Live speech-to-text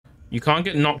You can't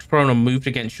get knocked prone or moved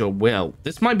against your will.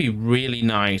 This might be really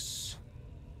nice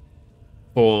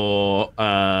for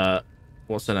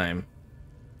what's her name?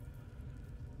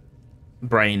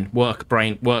 Work,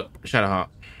 Shadowheart.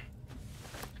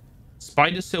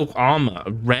 Spider Silk Armor,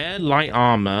 rare light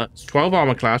armor. It's 12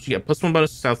 armor class. You get +1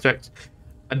 bonus to stealth checks.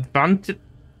 Advantage.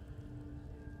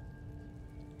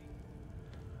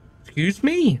 Excuse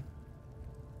me?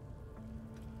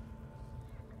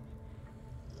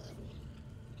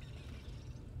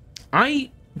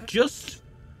 I just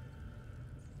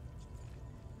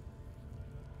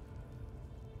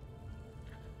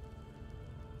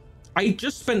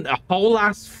spent a whole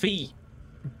ass fee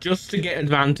just to get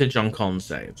advantage on con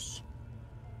saves.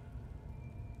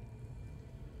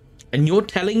 And you're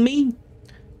telling me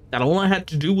that all I had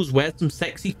to do was wear some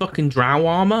sexy fucking drow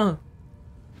armor?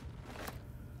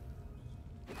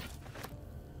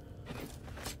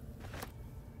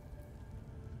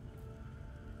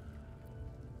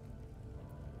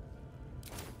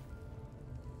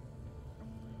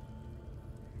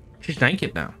 She's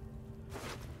naked now.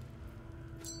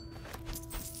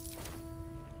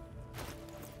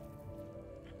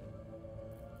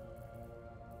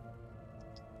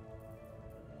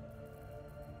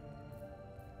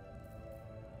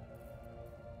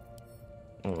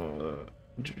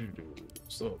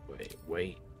 So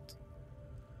wait.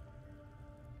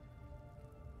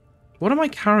 What am I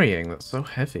carrying that's so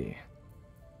heavy?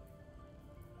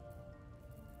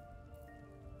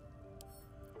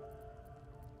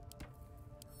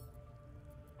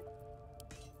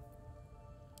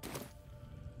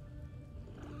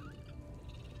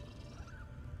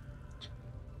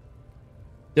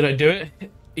 Did I do it?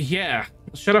 Yeah.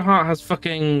 Shadowheart has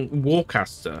fucking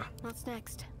Warcaster. What's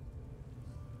next?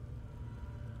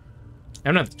 I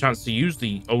haven't had the chance to use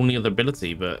the only other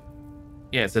ability, but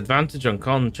yeah, it's advantage on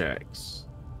con checks.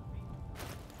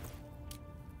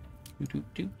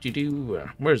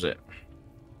 Where is it?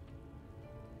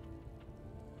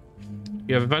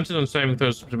 You have advantage on saving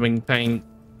throws to maintain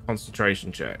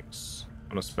concentration checks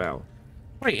on a spell.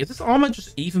 Wait, is this armor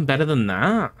just even better than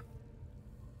that?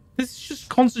 This is just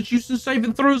constitution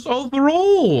saving throws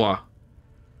overall.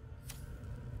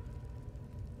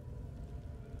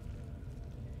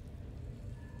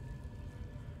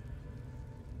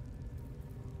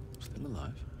 Still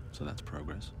alive, so that's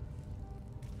progress.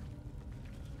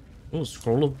 Oh,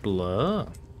 scroll of blur.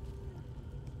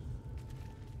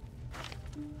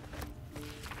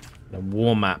 A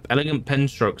war map. Elegant pen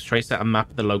strokes trace out a map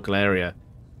of the local area.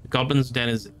 The Goblin's Den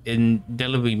is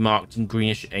indelibly marked in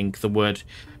greenish ink. The word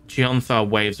Chionthar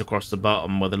waves across the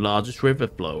bottom where the largest river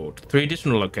flowed. 3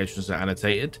 additional locations are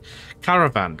annotated.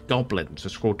 Caravan, Goblins, are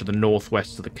scrolled to the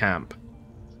northwest of the camp.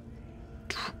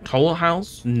 Toll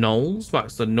House, Knolls,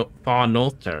 marks the far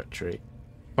north territory.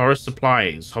 Forest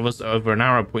Supplies hovers over an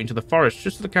arrow pointing to the forest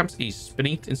just to the camp's east,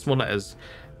 beneath in small letters,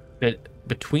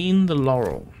 between the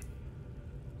laurel.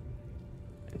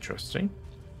 Interesting.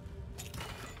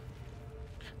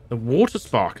 The water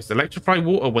spark is electrify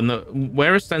water when the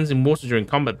wearer stands in water during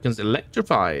combat becomes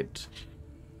electrified.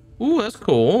 Ooh, that's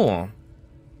cool.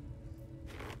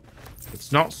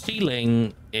 It's not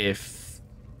stealing if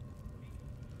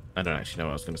I don't actually know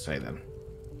what I was going to say then.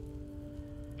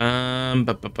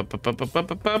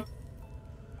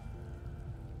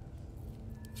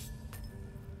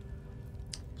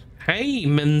 Hey,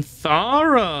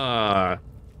 Minthara.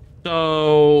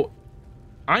 So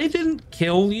I didn't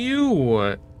kill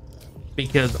you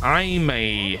because I'm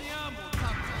a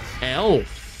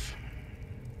elf.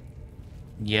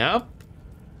 Yep.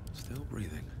 Still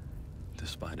breathing,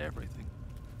 despite everything.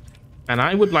 And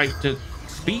I would like to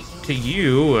speak to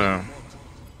you.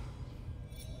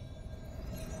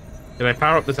 Did I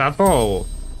power up the tadpole?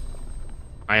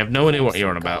 I have no idea what you're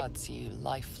on about.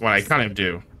 Well, I kind of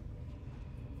do.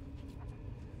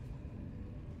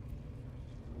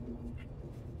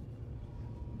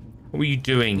 What were you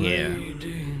doing here?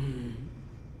 Raiding,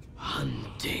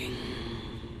 hunting.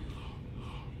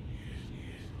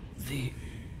 The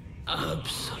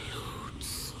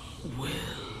Absolute's will.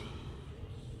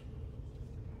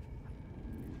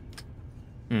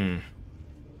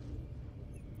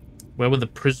 Where were the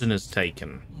prisoners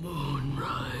taken?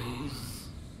 Moonrise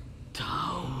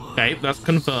Tower. Okay, that's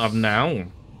confirmed now.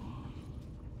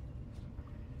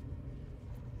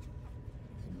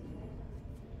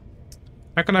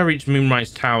 How can I reach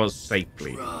Moonrise Towers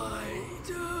safely?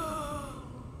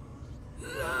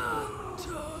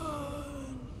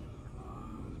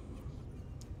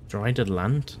 Dried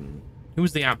lantern.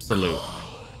 Who's the Absolute?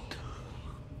 God.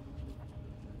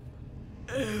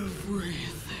 Everything.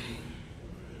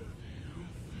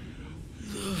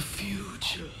 The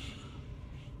future.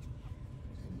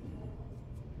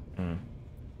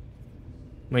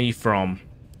 Where you from?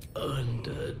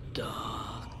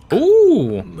 Underdark.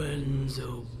 Ooh!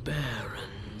 Menzo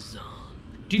Baronzon.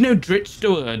 Do you know Dritz?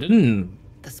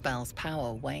 The spell's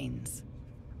power wanes.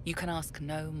 You can ask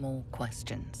no more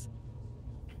questions.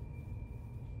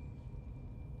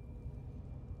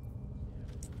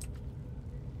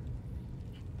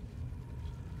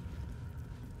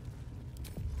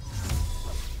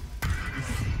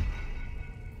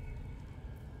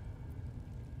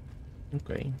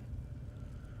 Okay.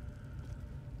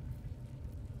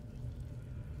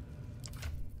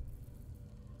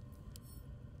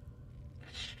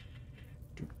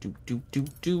 Do.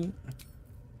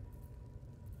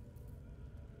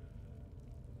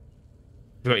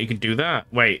 You can do that?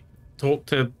 Wait, talk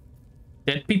to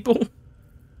dead people?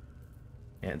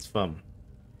 Yeah, it's fun.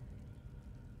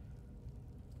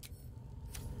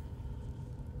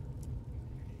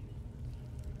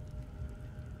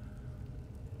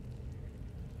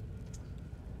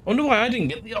 I wonder why I didn't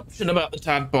get the option about the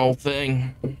tadpole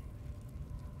thing.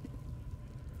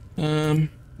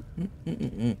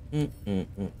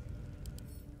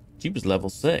 She was level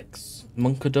 6.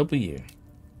 Monka W.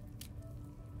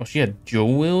 Oh, she had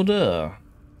dual wielder.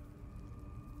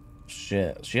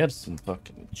 Shit, she had some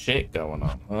fucking shit going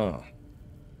on, huh?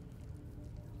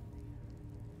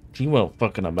 She well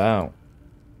fucking about.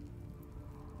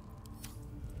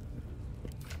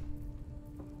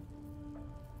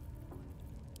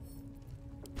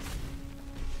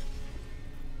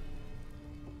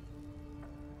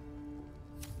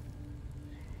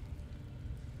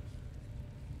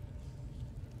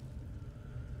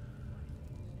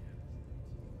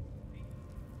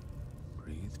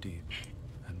 Breathe deep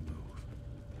and move.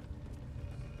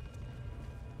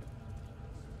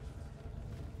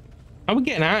 How are we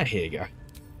getting out of here, guy?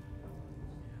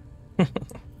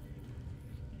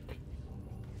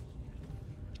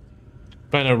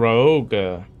 Playing a rogue.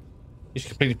 You just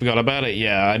completely forgot about it.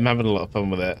 Yeah, I'm having a lot of fun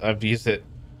with it. I've used it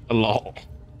a lot.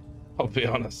 I'll be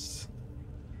honest.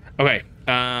 Okay.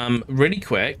 Really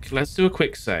quick. Let's do a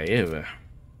quick save.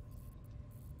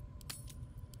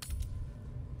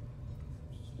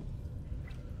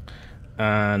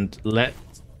 And let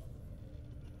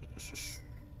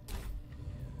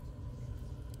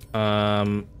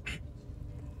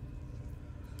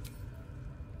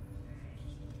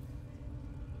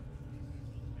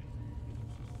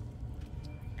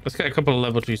let's get a couple of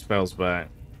level 2 spells back.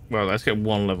 Well, let's get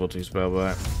one level 2 spell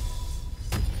back.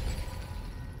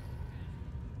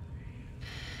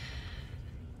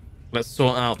 Let's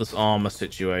sort out this armor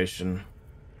situation.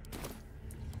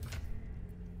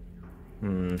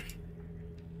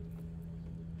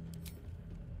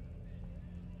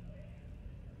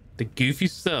 The goofy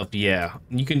stuff, yeah.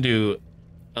 You can do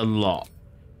a lot.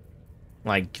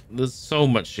 Like, there's so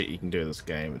much shit you can do in this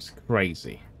game. It's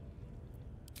crazy.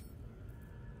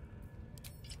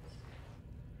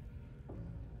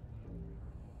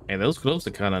 Hey, those gloves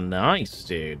are kind of nice,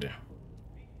 dude.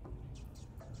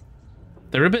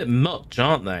 They're a bit much,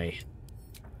 aren't they?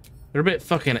 They're a bit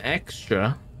fucking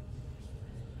extra.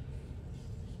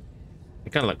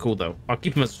 They kind of look cool, though. I'll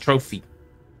keep them as a trophy.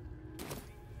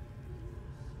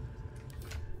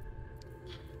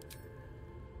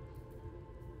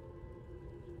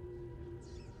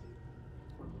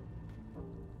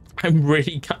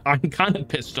 I'm kind of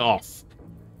pissed off.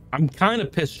 I'm kind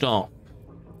of pissed off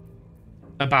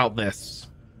about this.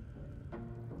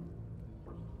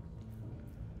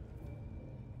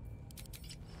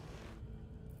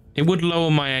 It would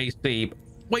lower my AC. But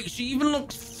wait, she even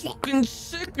looks fucking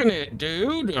sick in it,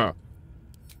 dude.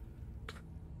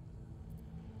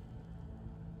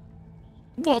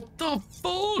 What the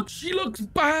fuck? She looks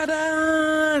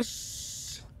badass.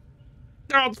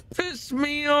 That pissed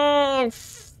me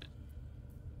off.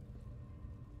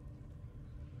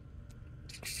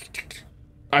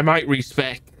 I might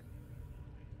respec.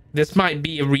 This might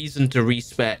be a reason to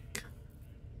respec.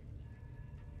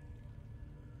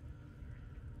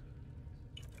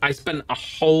 I spent a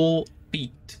whole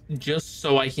beat just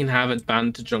so I can have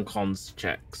advantage on cons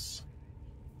checks.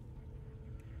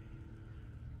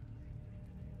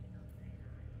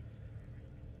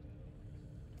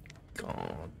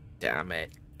 God damn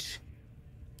it.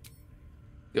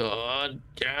 God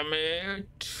damn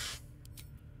it.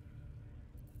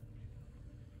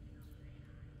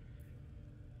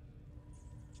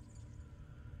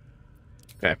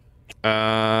 Okay.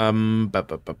 You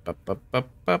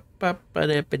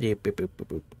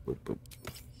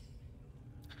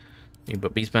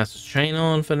put Beastmaster's chain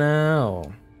on for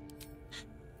now.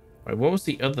 Right, what was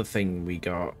the other thing we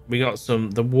got? We got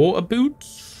the water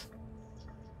boots,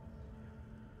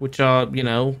 which are, you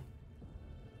know,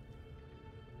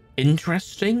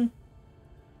 Interesting.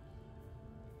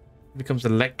 Becomes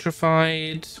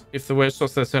electrified. If the word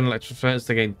starts their turn electrified,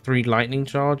 they gain 3 lightning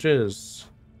charges.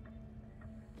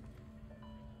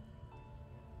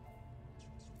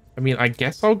 I mean, I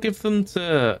guess I'll give them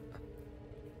to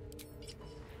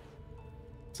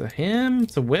him,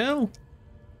 to Will.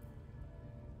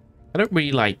 I don't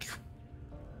really like...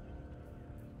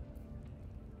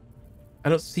 I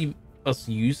don't see us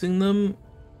using them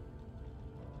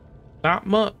that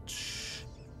much.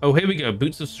 Oh, here we go.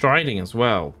 Boots of Striding as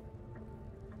well.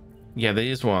 Yeah,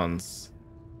 these ones.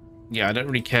 Yeah, I don't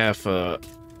really care for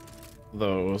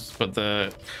those, but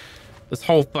this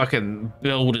whole fucking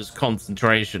build is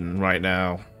concentration right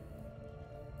now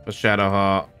for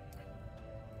Shadowheart.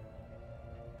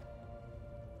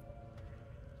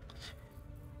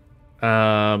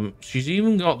 She's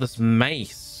even got this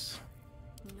mace,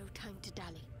 No time to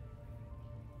dally.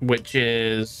 which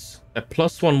is a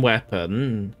 +1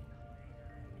 weapon.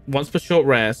 Once per short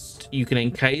rest, you can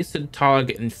encase and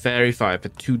target in fairy fire for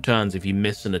 2 turns if you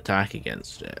miss an attack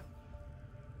against it.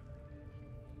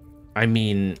 I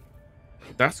mean,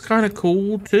 that's kind of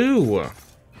cool too.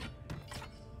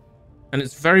 And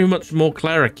it's very much more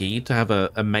cleric-y to have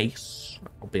a mace,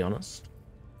 I'll be honest.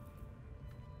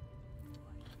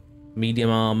 Medium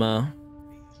armor.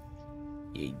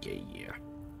 Yeah.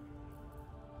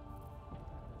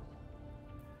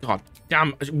 God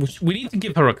damn, we need to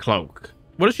give her a cloak.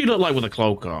 What does she look like with a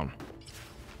cloak on?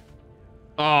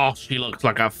 Oh, she looks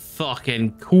like a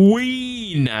fucking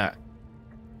queen.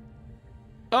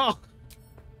 Oh.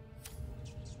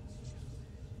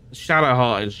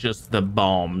 Shadowheart is just the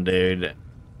bomb, dude.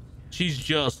 She's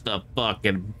just a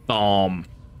fucking bomb.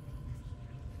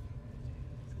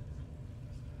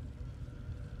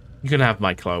 You can have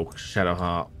my cloak,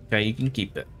 Shadowheart. Okay, you can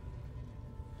keep it.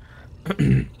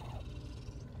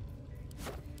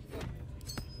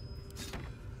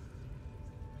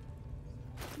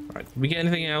 Right, did we get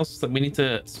anything else that we need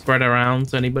to spread around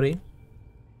to anybody?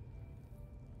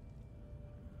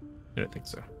 I don't think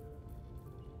so.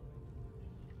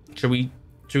 Should we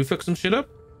fuck some shit up?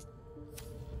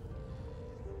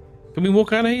 Can we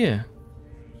walk out of here?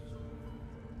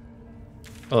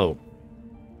 Oh.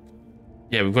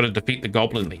 Yeah, we've got to defeat the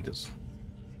goblin leaders.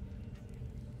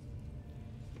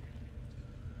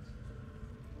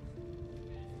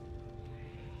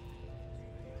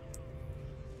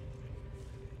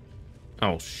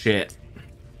 Oh, shit.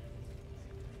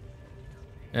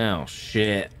 Oh,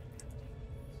 shit.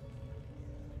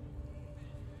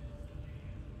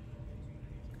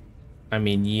 I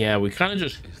mean, yeah, we kind of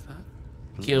just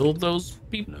killed those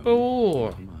people. No,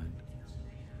 never mind.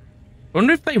 I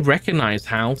wonder if they recognize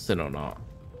Halcyon or not.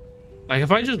 Like,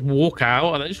 if I just walk out,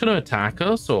 are they just going to attack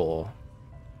us, or...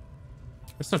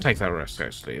 Let's not take that risk,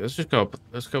 actually. Let's just go up.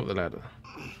 Let's go up the ladder.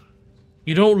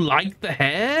 You don't like the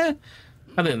hair?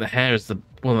 I think the hair is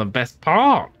one of the best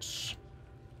parts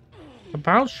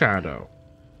about Shadow.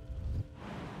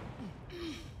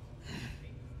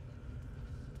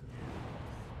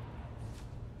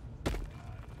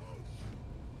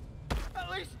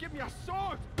 At least give me a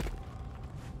sword!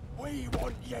 We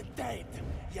want you dead,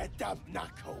 you dumb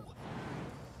knuckle.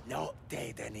 Not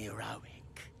dead and heroic.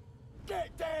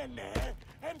 Get down there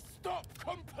and stop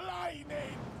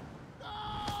complaining!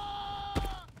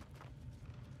 Ah!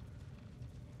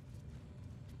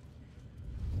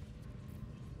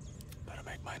 Better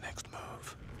make my next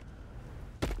move.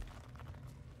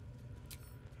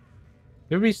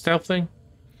 Maybe stealth thing.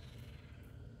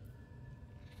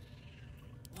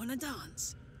 Wanna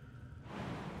dance?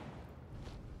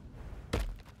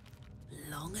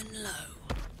 Long and low.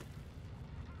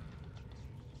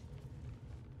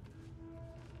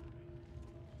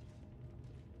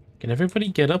 Can everybody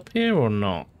get up here or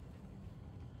not?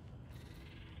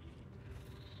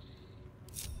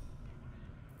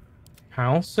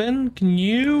 Halcyon, can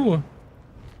you?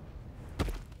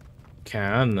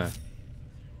 Can.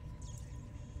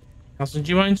 Halcyon,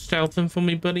 do you mind stealthing for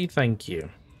me, buddy? Thank you.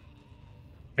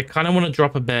 I kind of want to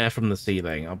drop a bear from the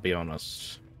ceiling, I'll be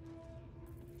honest.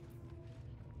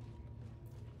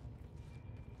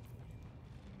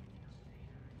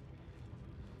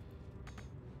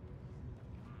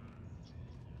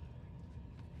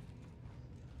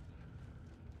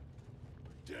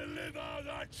 Deliver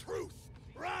the truth,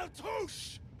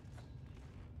 Raltouche!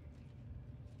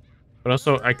 But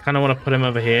also, I kind of want to put him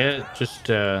over here, just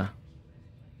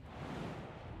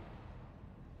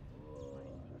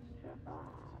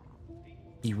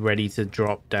be ready to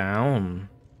drop down.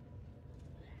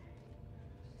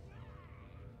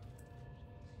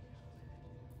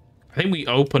 I think we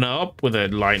open up with a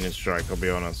lightning strike, I'll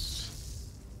be honest.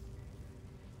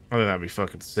 I think that'd be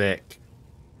fucking sick.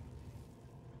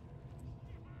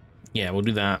 Yeah, we'll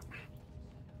do that.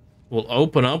 We'll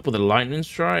open up with a lightning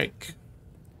strike.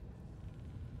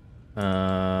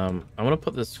 I want to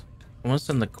put this. I want to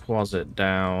send the closet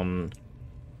down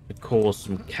to cause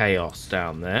some chaos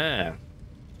down there.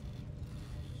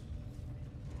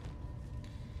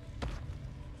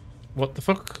 What the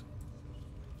fuck?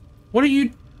 What are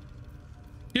you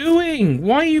doing?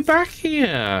 Why are you back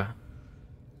here?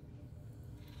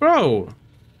 Bro.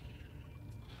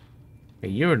 Hey,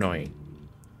 you're annoying.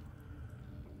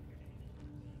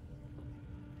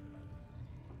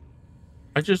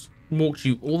 I just walked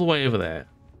you all the way over there.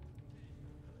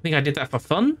 Think I did that for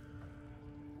fun?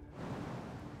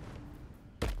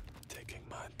 Taking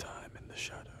my time in the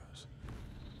shadows.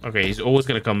 Okay, he's always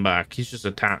gonna come back. He's just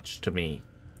attached to me.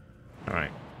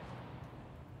 Alright.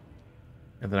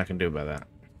 Nothing I can do about that.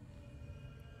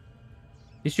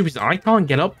 These stupid, I can't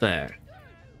get up there.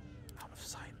 Out of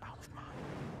sight, out of mind.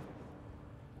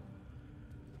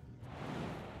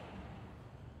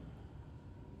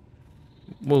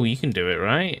 Well, you can do it,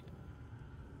 right?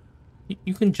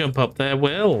 You can jump up there,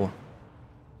 Will.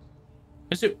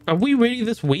 Is it? Are we really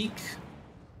this weak?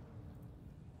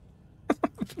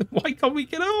 Why can't we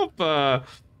get up?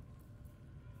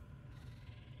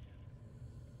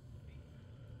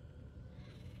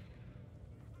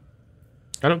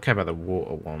 I don't care about the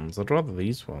water ones. I'd rather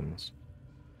these ones.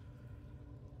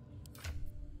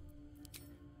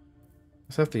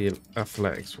 Let's have the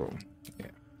athletics one. Yeah.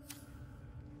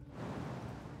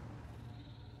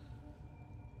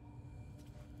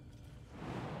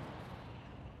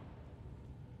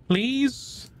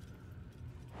 Please?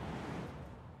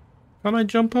 Can I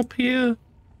jump up here?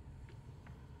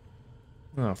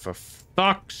 Oh, for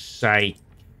fuck's sake.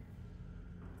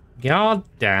 God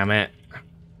damn it. I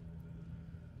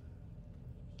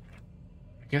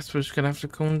guess we're just gonna have to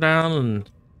come down and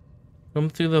come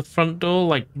through the front door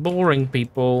like boring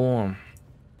people.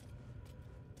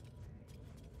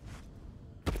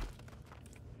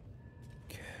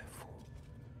 Careful.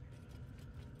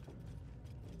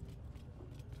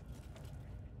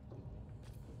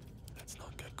 Let's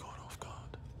not get caught off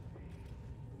guard.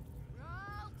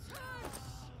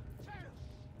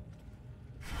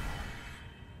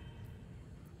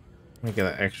 Let me get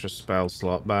that extra spell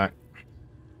slot back.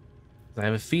 I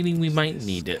have a feeling we might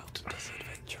need it.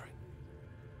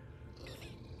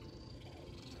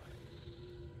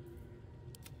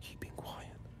 Keeping quiet.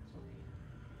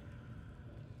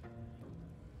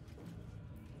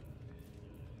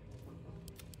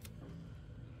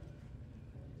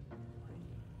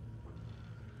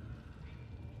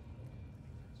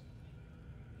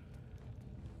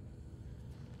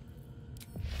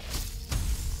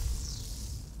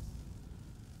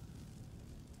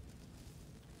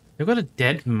 They've got a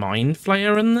dead mind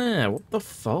flayer in there. What the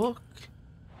fuck?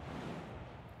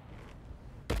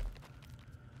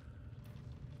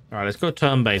 Alright, let's go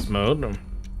turn-based mode.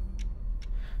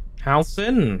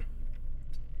 Halcyon.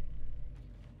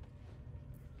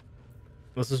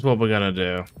 This is what we're gonna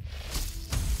do.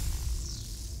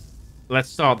 Let's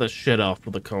start this shit off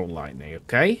with a cold lightning,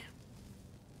 okay?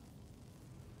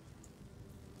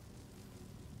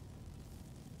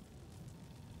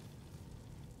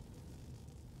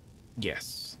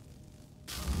 Yes.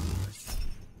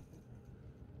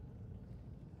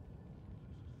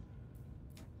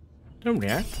 Don't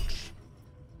react.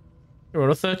 You're on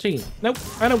a 13. Nope,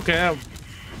 I don't care.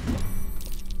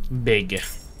 Big.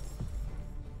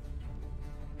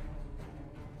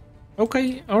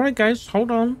 Okay, alright guys,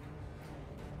 hold on.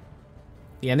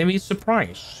 The enemy is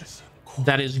surprised.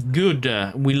 That is good.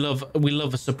 We love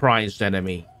a surprised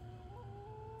enemy.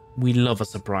 We love a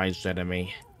surprised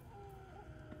enemy.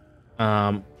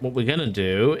 What we're gonna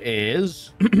do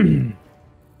is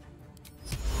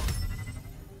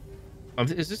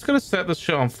is this gonna set this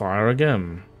shit on fire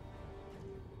again?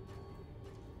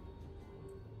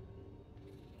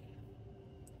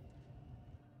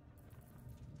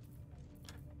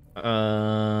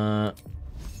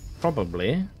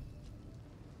 Probably.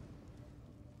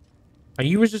 Are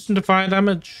you resistant to fire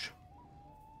damage?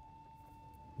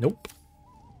 Nope.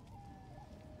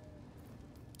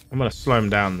 I'm gonna slow him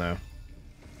down though.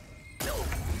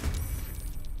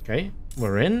 Okay,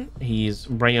 we're in. He's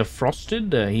Ray of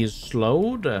Frosted. He's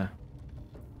slowed.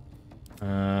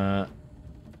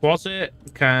 Was it?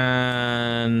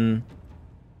 Can...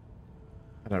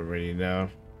 I don't really know.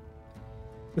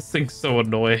 This thing's so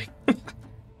annoying.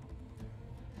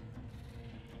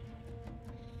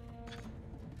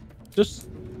 Just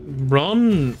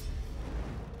run.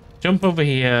 Jump over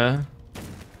here.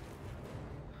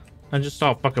 And just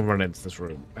start fucking running into this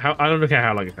room. I don't care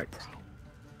how long it takes.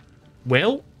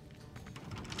 Will?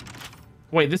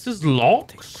 Wait, this is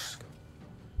locked?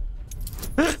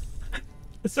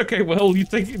 It's okay, Will. You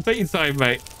take your time,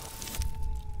 mate.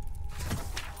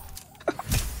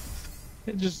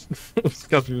 It just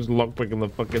because he was lockpicking the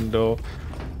fucking door.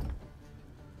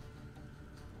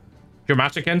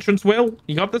 Dramatic entrance, Will.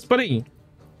 You got this, buddy.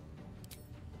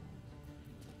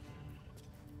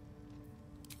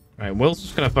 Alright, Will's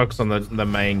just gonna focus on the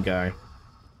main guy.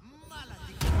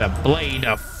 The Blade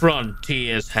of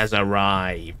Frontiers has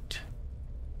arrived.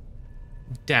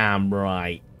 Damn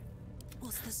right.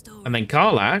 What's the story? And then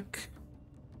Karlak.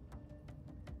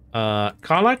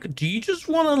 Karlak, do you just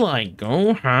want to, like,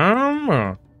 go ham?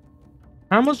 Or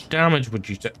how much damage would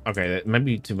you say? Okay, that may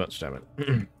be too much damage.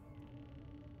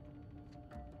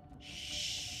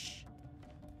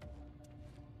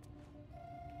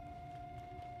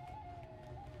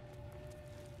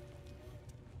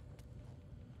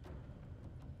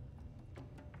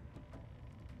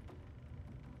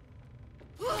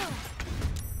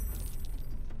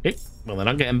 Okay, well, they're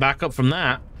not getting back up from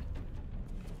that.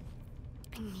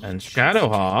 And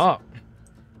Shadowheart.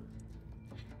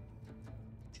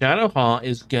 Shadowheart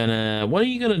is gonna... What are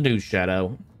you gonna do,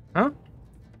 Shadow? Huh?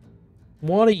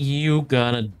 What are you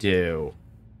gonna do?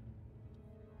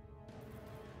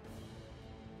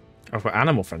 Oh, for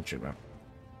animal friendship now.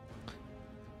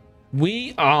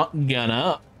 We are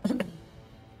gonna...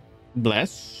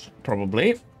 bless,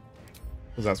 probably.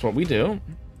 Because that's what we do.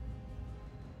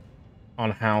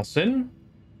 On Halsin,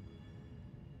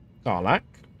 Karlak,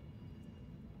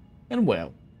 and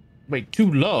Will. Wait,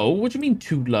 too low? What do you mean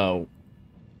too low?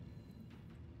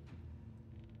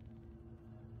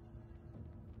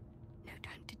 No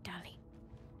time to dally.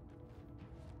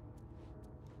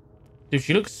 Dude,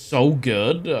 she looks so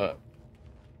good.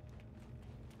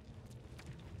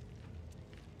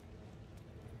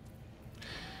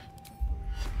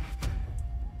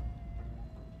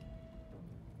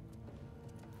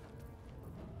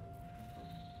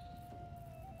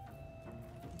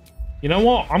 You know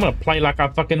what? I'm gonna play like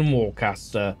a fucking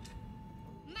warcaster.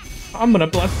 I'm gonna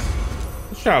bless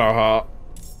Shadowheart.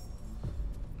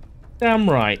 Damn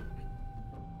right.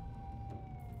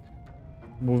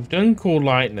 We've done Cool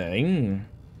Lightning.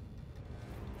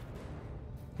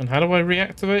 And how do I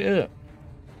reactivate it?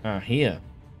 Ah, here.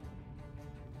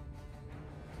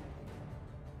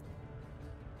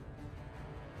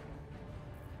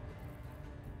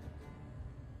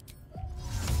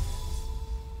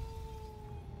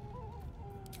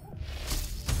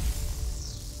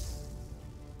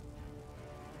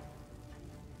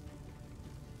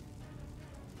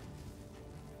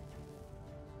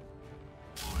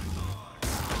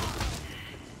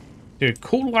 Dude,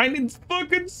 Cool Lightning's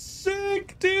fucking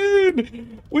sick,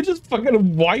 dude. We're just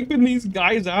fucking wiping these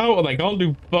guys out and they can't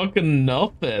do fucking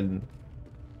nothing.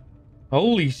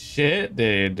 Holy shit,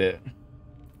 dude.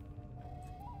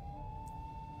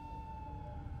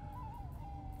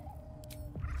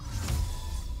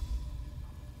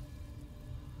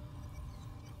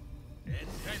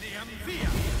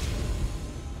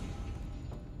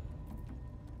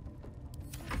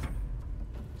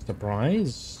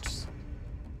 Surprised?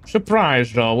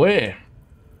 Surprised, are we?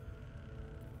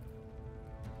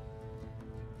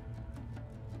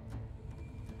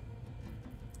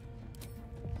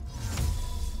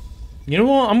 You know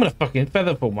what? I'm gonna fucking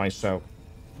feather fall myself.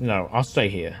 No, I'll stay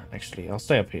here. Actually, I'll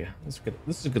stay up here. That's good.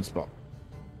 This is a good spot.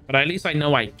 But at least I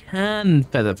know I can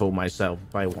feather fall myself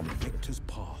if I want. Victor's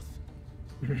path.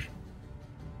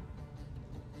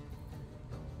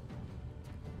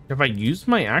 Have I used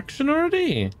my action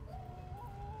already?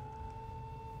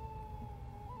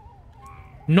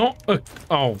 Not a...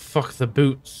 Oh, fuck the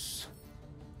boots.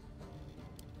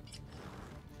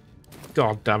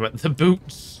 God damn it, the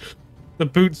boots. The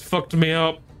boots fucked me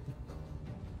up.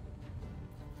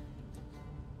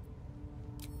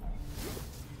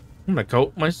 I'm gonna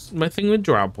coat my thing with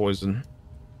drow poison.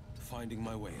 Finding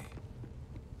my way.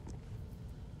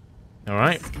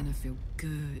 Alright. It's gonna feel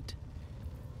good.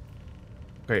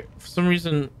 Okay, for some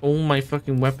reason, all my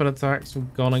fucking weapon attacks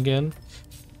have gone again.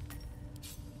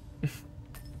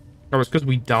 Oh, it's because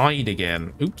we died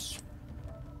again. Oops.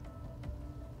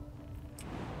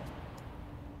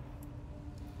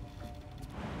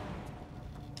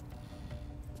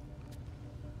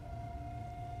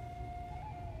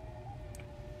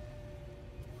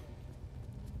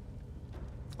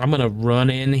 I'm gonna run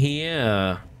in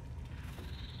here.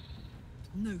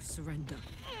 No surrender.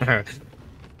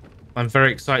 I'm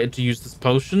very excited to use this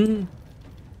potion.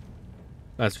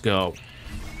 Let's go.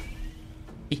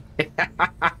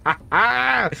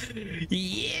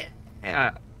 Yeah.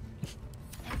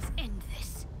 Let's end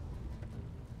this.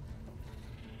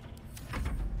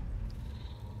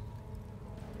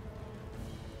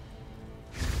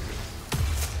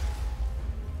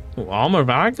 armor of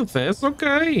Agathis,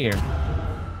 okay.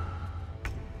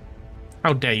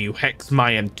 How dare you hex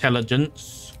my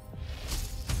intelligence,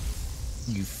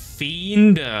 you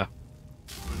fiend. I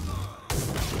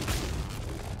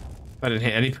didn't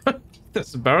hit anybody.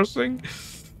 That's embarrassing.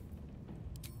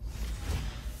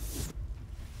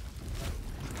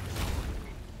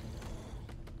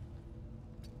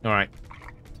 All right.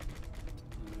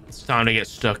 It's time to get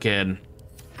stuck in.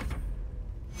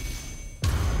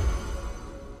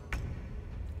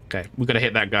 Okay, we gotta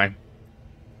hit that guy.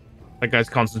 That guy's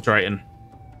concentrating.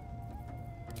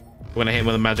 We're gonna hit him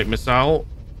with a magic missile.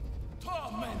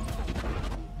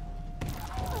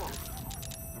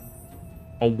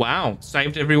 Oh wow,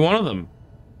 saved every one of them.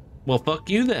 Well, fuck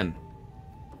you then.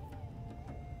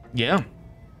 Yeah,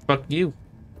 fuck you.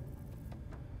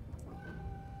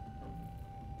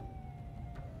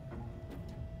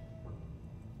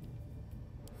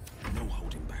 No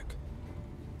holding back.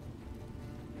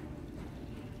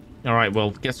 All right, well,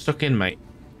 get stuck in, mate.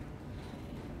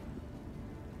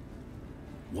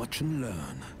 Watch and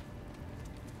learn.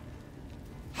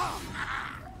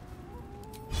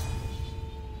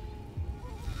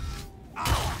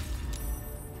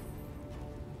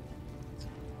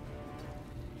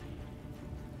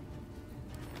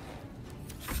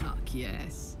 Fuck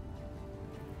yes.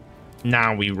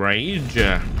 Now we rage.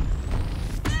 And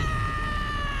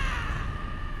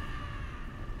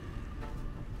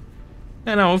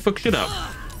now we fuck shit up.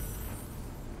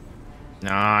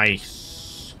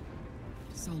 Nice.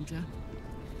 Soldier.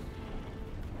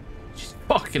 She's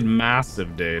fucking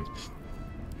massive, dude.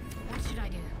 What should I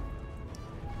do?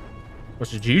 What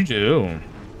should you do?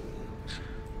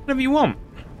 Whatever you want.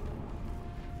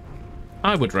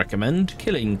 I would recommend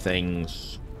killing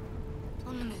things.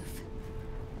 On the move.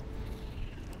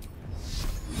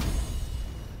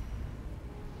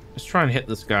 Let's try and hit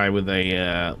this guy with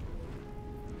a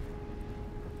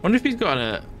wonder if he's got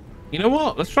a... You know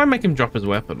what? Let's try and make him drop his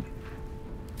weapon.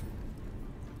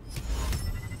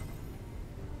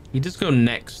 He does go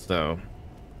next, though.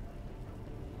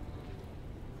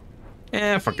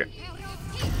 Eh, fuck it.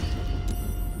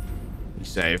 He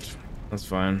saved. That's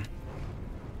fine.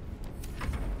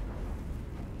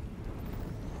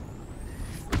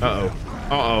 Uh-oh.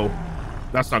 Uh-oh.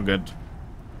 That's not good.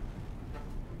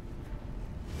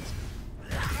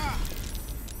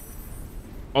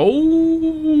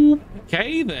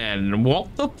 Okay, then.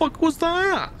 What the fuck was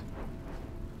that?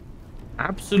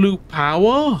 Absolute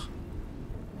power?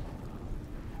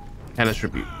 Hellish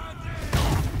tribute.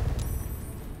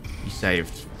 He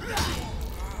saved.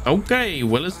 Okay,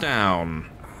 Will is down.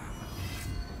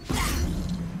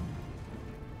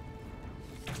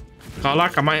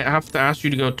 Karlak, I might have to ask you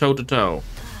to go toe to toe.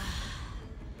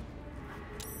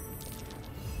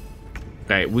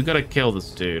 Okay, we gotta kill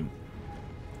this dude.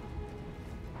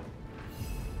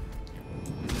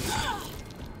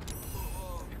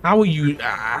 How are you?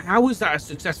 How is that a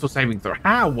successful saving throw?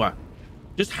 How?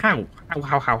 Just how?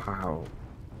 How?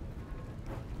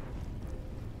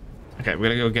 Okay, we're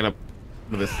gonna go get up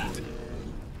with this.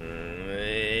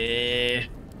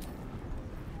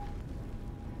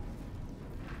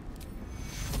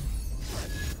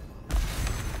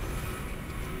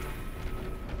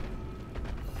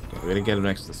 We're gonna get him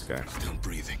next to this guy. Still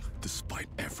breathing, despite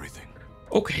everything.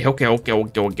 Okay.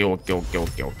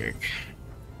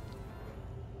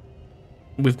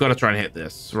 We've got to try and hit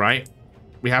this, right?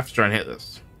 We have to try and hit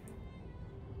this.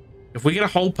 If we get a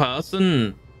whole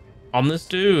person on this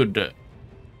dude,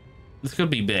 this could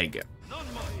be big.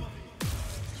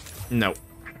 No.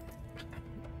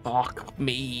 Fuck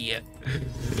me.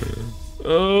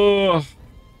 Oh.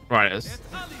 Right.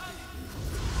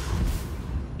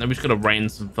 Then we just gotta rain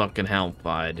some fucking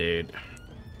hellfire, dude.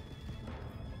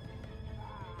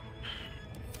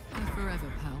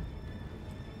 Forever, pal.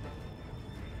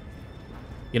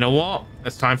 You know what?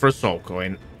 It's time for a soul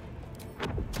coin.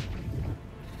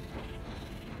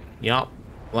 Yup.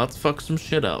 Let's fuck some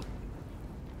shit up.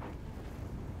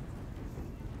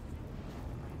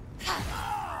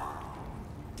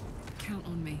 Count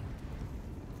on me.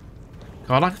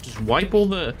 God, I could just wipe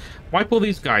all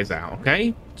these guys out,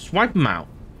 okay? Just wipe them out.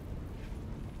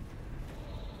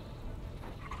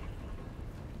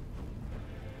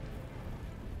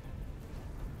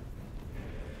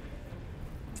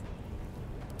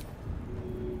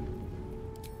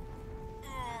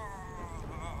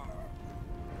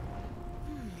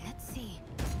 Let's see.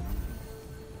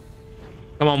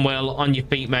 Come on, Will. On your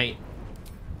feet, mate.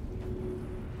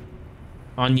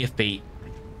 On your feet.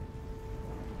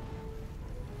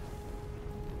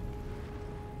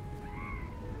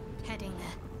 Heading there.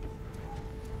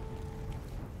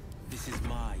 This is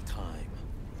my time.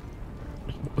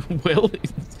 Will,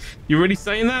 you really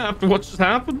saying that after what just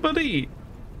happened, buddy?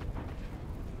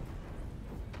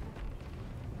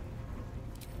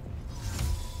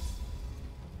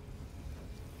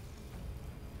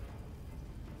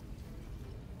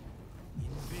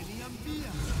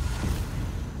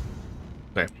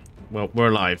 Okay, well, we're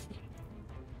alive.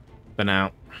 For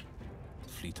now.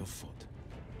 Fleet of foot.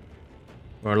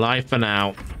 We're alive for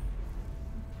now.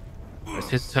 It's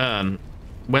his turn.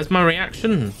 Where's my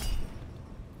reaction?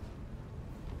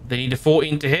 They need a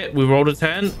 14 to hit. We rolled a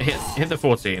 10. Hit the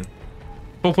 14.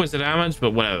 4 points of damage,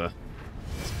 but whatever.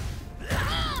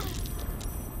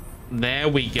 There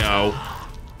we go.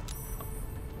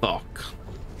 Fuck.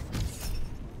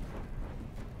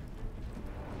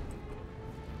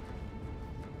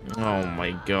 Oh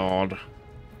my god.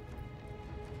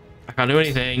 I can't do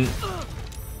anything.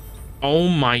 Oh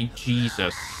my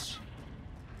Jesus.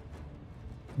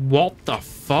 What the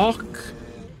fuck?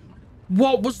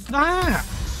 What was that?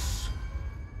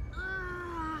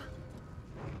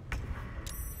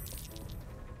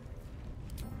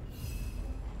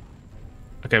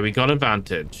 Okay, we got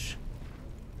advantage.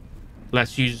 We'll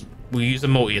use a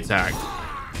multi-attack.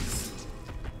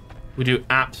 We do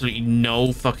absolutely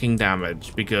no fucking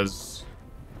damage because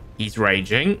he's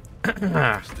raging.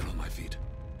 Still on my feet.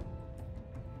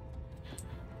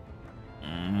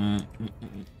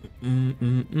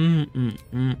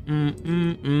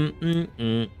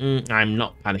 I'm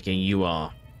not panicking, you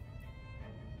are.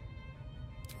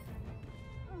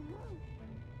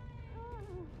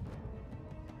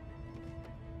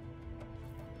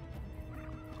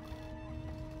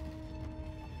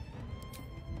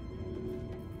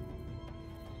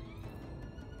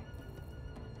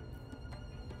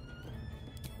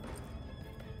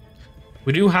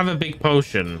 We do have a big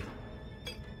potion.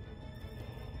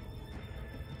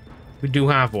 We do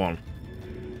have one.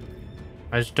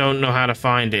 I just don't know how to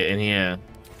find it in here.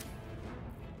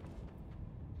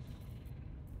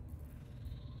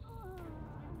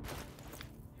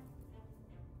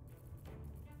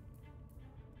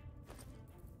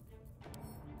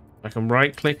 I can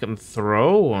right click and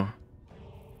throw.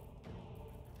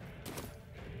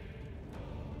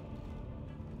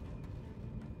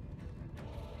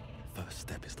 First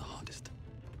step is the hardest.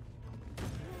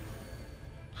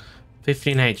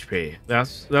 15 HP.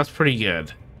 That's pretty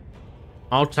good.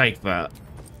 I'll take that.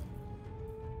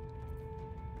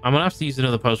 I'm gonna have to use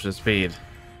another potion of speed.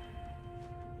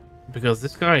 Because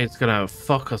this guy is gonna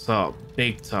fuck us up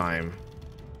big time.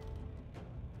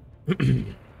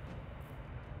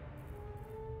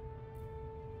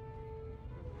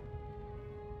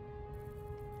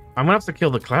 I'm gonna have to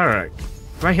kill the cleric.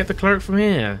 Can I hit the cleric from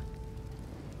here?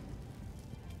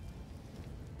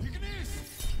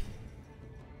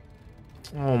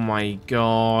 Oh my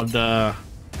god.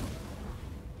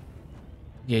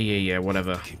 Yeah,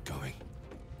 whatever. Keep going.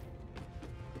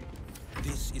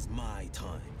 This is my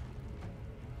time.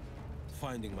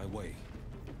 Finding my way.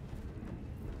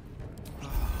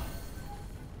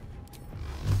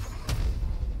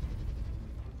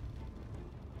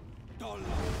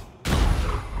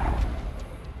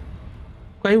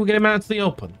 Okay, we'll get him out to the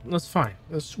open. That's fine.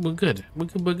 We're good. We're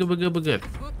good.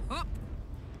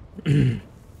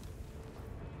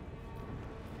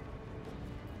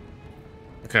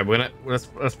 Okay,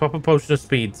 let's pop a potion of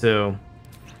speed too.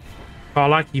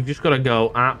 Karlach, you've just got to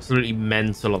go absolutely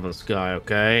mental on this guy,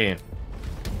 okay?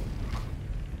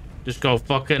 Just go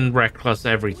fucking reckless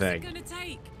everything. What's it gonna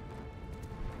take?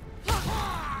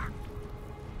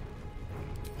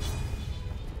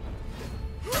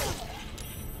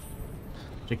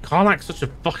 Dude, Karlach's such a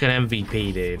fucking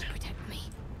MVP, dude. Protect me.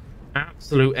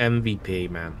 Absolute MVP,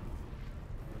 man.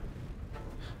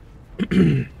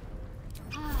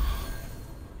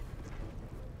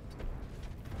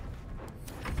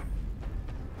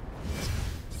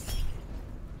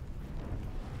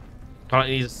 Karlach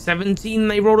needs 17,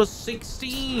 they rolled a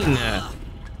 16.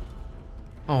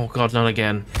 Oh god, not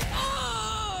again.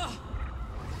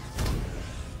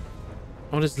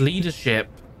 What is leadership?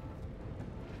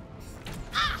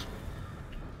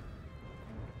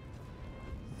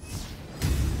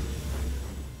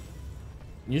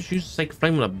 You just use Sacred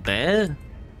Flame on a bear?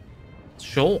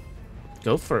 Sure.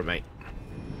 Go for it, mate.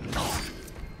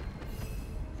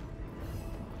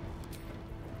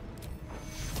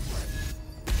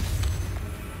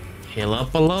 Heal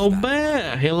up a little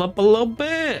bit. Heal up a little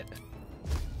bit.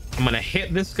 I'm gonna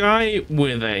hit this guy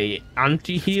with a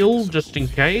anti-heal just in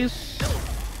case.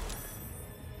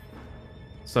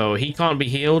 So he can't be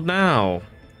healed now.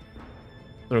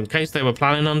 So in case they were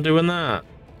planning on doing that.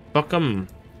 Fuck them.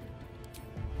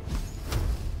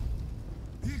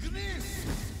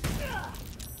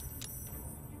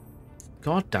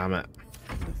 God damn it.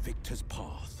 The victor's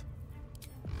path.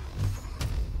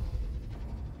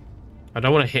 I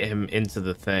don't want to hit him into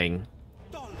the thing.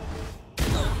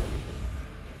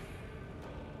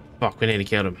 Fuck, we nearly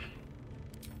killed him.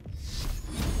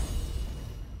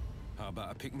 How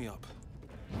about a pick me up?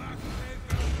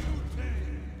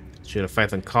 Should have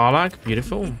faith in Karlach.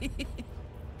 Beautiful.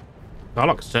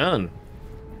 Karlach's turn.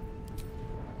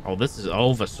 Oh, this is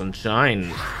over,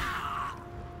 sunshine.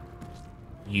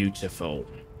 Beautiful.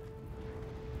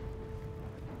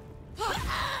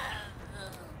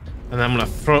 And then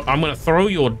I'm gonna throw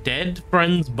your dead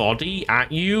friend's body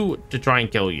at you to try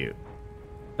and kill you.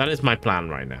 That is my plan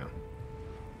right now.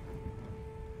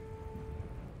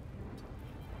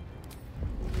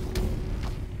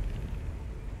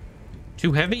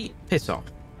 Too heavy? Piss off.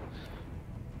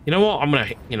 You know what? I'm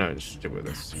gonna, you know, just stick with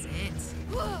this.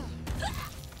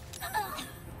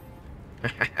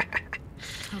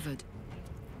 Covered.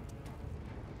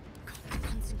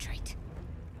 Concentrate.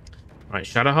 Right,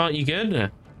 Shadowheart, you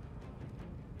good?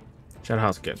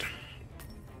 Shadowheart's good.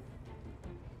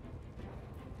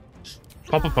 Just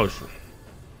pop a potion.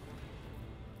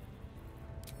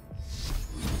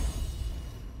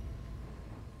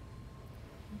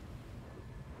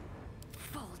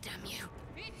 Fall, damn you.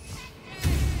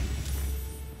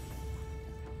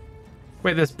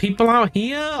 Wait, there's people out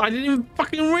here? I didn't even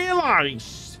fucking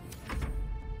realize.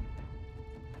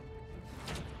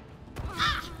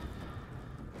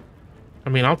 I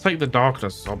mean, I'll take the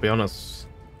darkness, I'll be honest.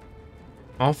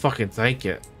 I'll fucking take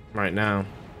it right now.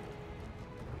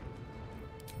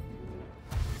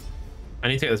 I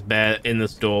need to take this bear in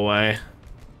this doorway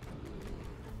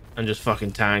and just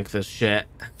fucking tank this shit.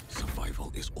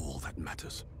 Survival is all that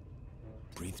matters.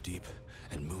 Breathe deep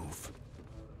and move.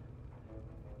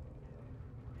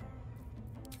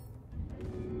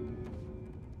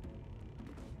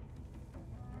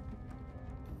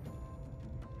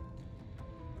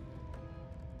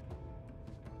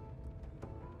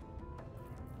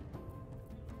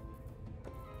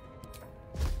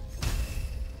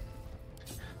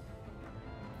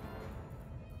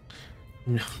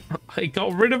 No, I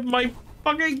got rid of my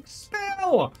fucking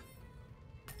spell.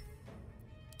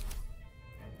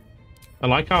 I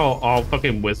like how our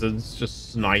fucking wizard's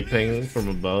just sniping from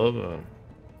above.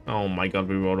 Oh my god,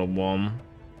 we rolled a 1.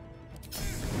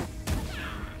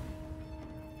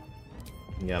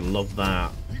 Yeah, love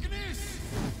that.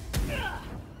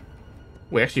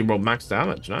 We actually rolled max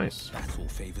damage. Nice. Battle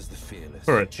favors the fearless.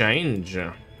 For a change.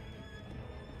 No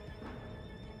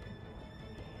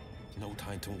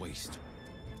time to waste.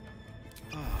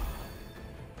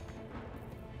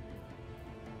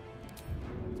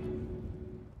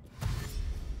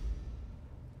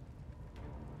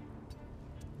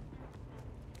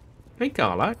 Hey,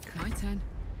 Karlach. My turn.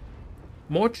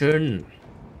 More turn.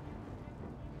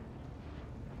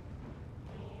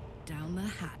 Down the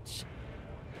hatch.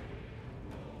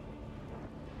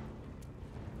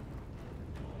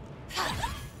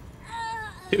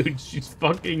 Dude, she's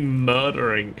fucking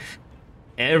murdering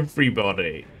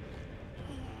everybody.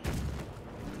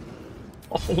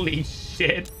 Holy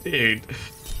shit, dude.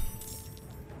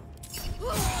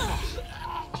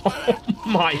 Oh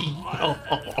my god.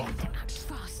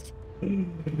 Fast.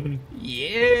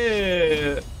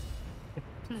 Yeah.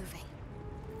 Moving.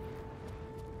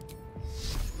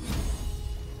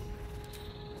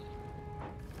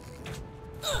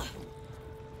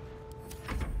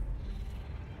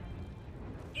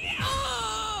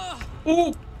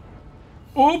 Oop.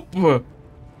 Oop.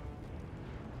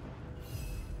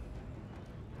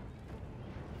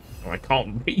 I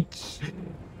can't reach.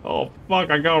 Oh fuck,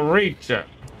 I can't reach it.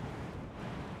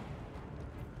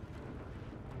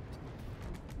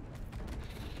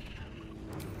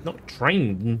 Not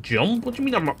trained in jump? What do you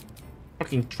mean I'm not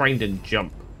fucking trained in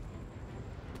jump?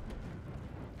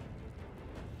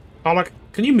 Oh, like,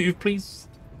 can you move, please?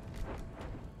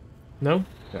 No?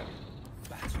 Okay.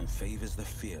 Battle favors the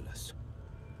fearless.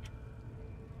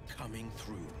 Coming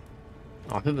through.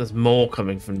 Oh, I think there's more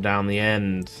coming from down the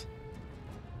end.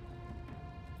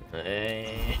 Let's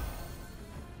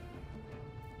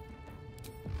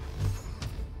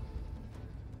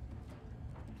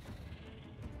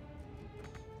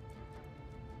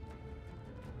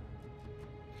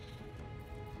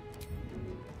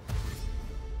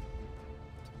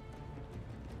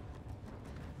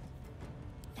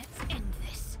end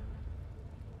this.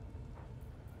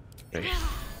 Okay.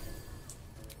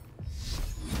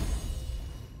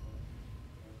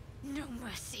 No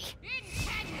mercy.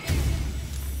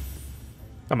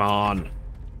 Come on.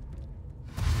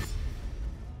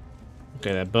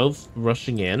 Okay, they're both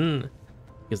rushing in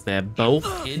because they're both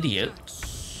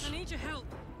idiots. I need your help.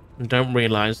 and don't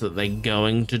realize that they're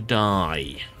going to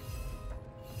die.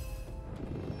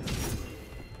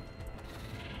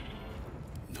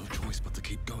 No choice but to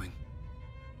keep going.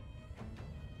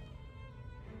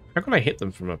 How can I hit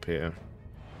them from up here?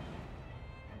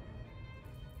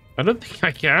 I don't think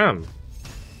I can.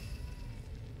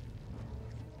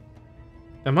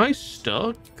 Am I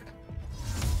stuck?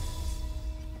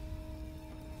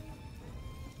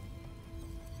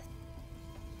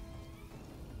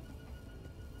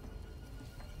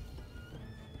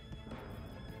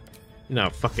 No,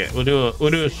 fuck it. We'll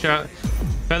do a shot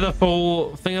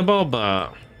featherfall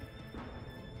thingamabob.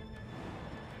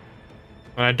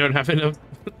 I don't have enough.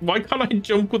 Why can't I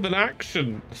jump with an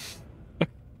action?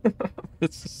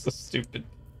 This is so stupid.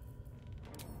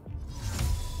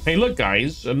 Hey, look,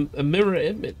 guys, a mirror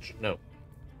image. No.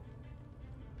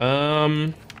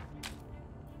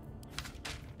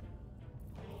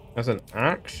 As an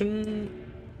action.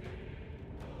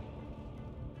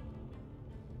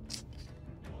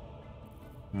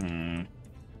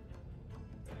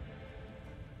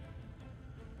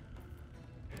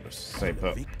 Let's say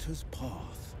put. Victor's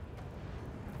path.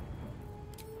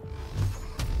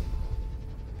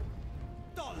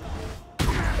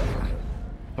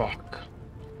 Fuck.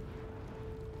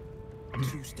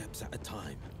 2 steps at a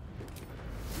time.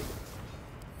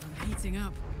 I'm heating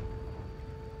up.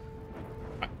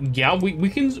 Yeah, we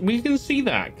can see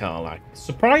that, Carla.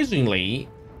 Surprisingly,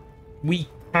 we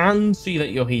can see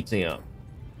that you're heating up.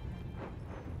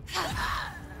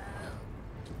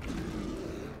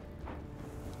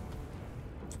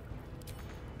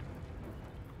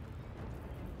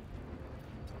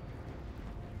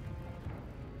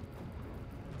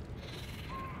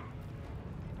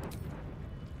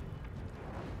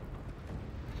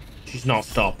 She's not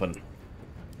stopping.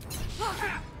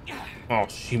 Oh,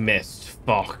 she missed.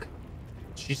 Fuck.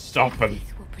 She's stopping.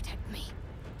 Will protect